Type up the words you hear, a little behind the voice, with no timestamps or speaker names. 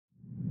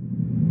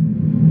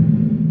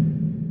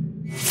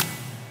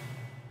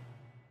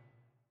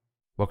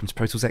Welcome to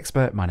Pro Tools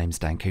Expert, my name's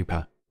Dan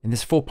Cooper. In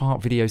this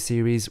 4-part video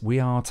series, we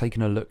are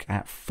taking a look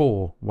at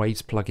 4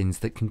 Waves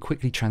plugins that can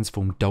quickly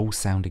transform dull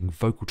sounding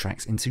vocal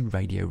tracks into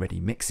radio ready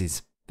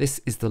mixes.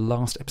 This is the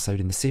last episode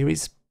in the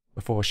series.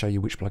 Before I show you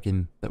which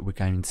plugin that we're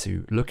going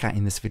to look at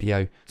in this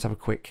video, let's have a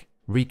quick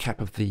recap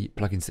of the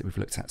plugins that we've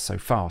looked at so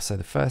far. So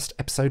the first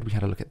episode, we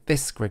had a look at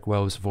this, Greg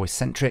Wells Voice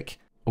Centric.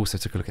 Also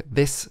took a look at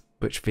this,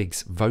 Butch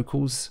Vig's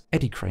Vocals,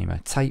 Eddie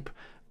Kramer Tape.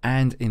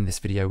 And in this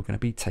video, we're going to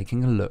be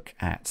taking a look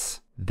at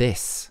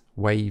this,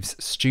 Waves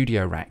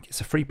StudioRack.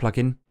 It's a free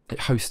plugin.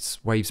 It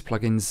hosts Waves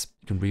plugins.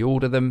 You can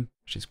reorder them,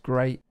 which is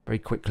great. Very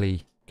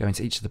quickly go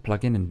into each of the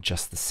plugin and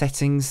adjust the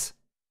settings.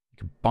 You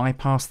can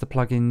bypass the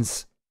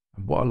plugins.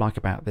 And what I like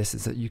about this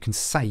is that you can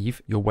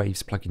save your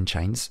Waves plugin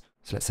chains.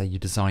 So let's say you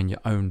design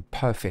your own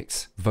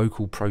perfect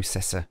vocal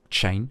processor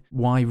chain.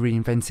 Why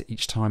reinvent it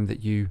each time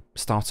that you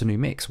start a new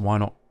mix? Why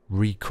not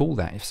recall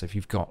that? If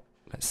you've got,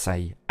 let's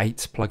say,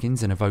 8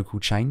 plugins in a vocal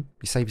chain,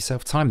 you save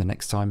yourself time the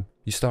next time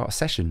you start a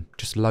session.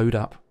 Just load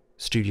up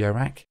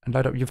StudioRack and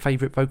load up your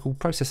favorite vocal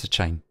processor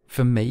chain.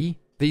 For me,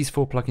 these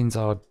 4 plugins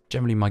are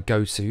generally my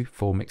go-to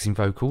for mixing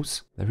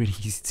vocals. They're really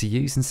easy to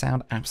use and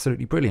sound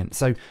absolutely brilliant.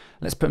 So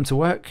let's put them to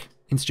work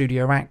in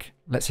StudioRack.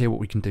 Let's hear what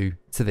we can do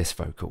to this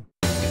vocal.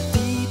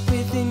 Deep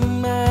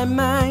within my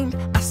mind,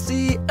 I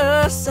see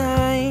a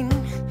sign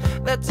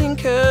that's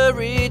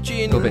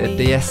encouraging A little bit of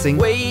de-essing,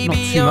 way not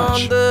too beyond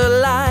much. the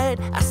light,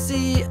 I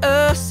see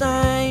a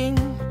sign.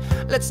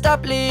 Let's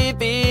stop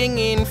living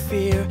in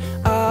fear.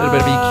 A little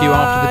bit of EQ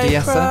after the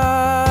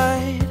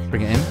de-esser.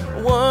 Bring it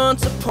in.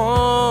 Once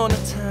upon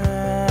a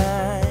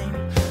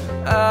time,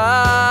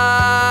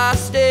 I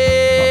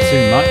stayed. Not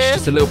too much,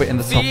 just a little bit in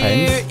the top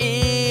end.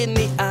 In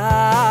the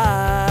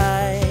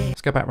eye.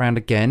 Let's go back round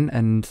again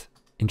and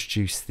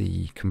introduce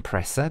the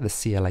compressor, the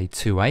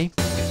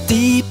CLA2A.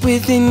 Deep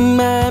within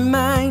my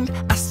mind,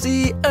 I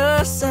see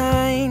a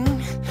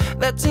sign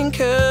that's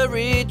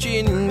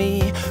encouraging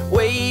me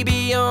way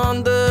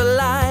beyond the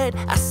light.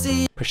 I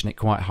see. Pushing it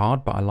quite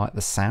hard, but I like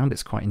the sound.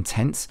 It's quite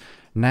intense.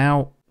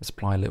 Now let's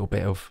apply a little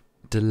bit of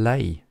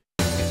delay.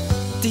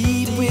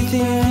 Deep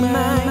within my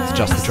mind, Let's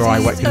adjust the dry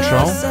wet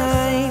control.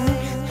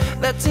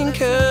 That's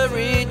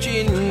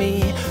encouraging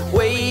me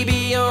way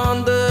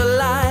beyond the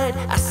light.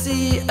 I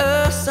see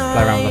a sign.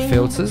 Play around with the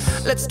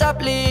filters. Let's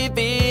stop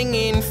living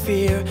in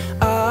fear.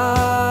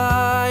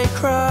 I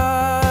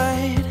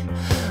cried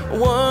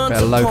once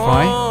Bit of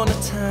lo-fi. upon a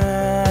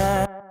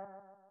time.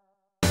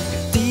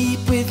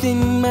 Deep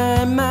within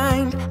my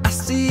mind, I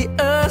see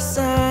a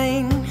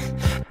sign.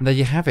 And there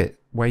you have it.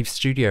 Waves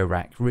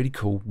StudioRack. Really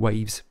cool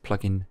Waves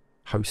plugin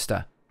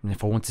hoster. And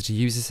if I wanted to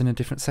use this in a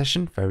different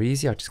session, very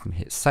easy. I'm just going to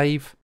hit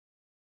save.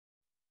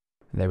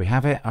 And there we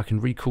have it. I can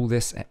recall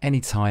this at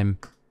any time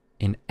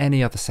in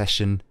any other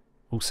session,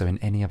 also in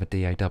any other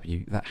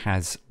DAW that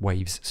has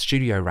Waves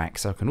StudioRack.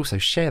 So I can also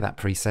share that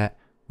preset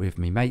with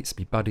me mates,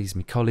 me buddies,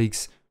 me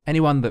colleagues,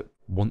 anyone that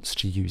wants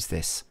to use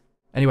this.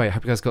 Anyway, I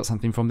hope you guys got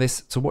something from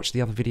this. To watch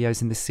the other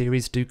videos in this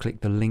series, do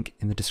click the link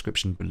in the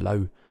description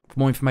below. For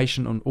more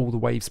information on all the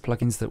Waves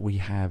plugins that we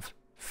have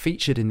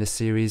featured in this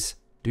series,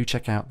 do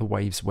check out the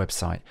Waves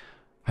website.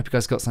 I hope you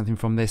guys got something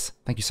from this.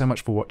 Thank you so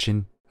much for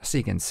watching. I'll see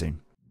you again soon.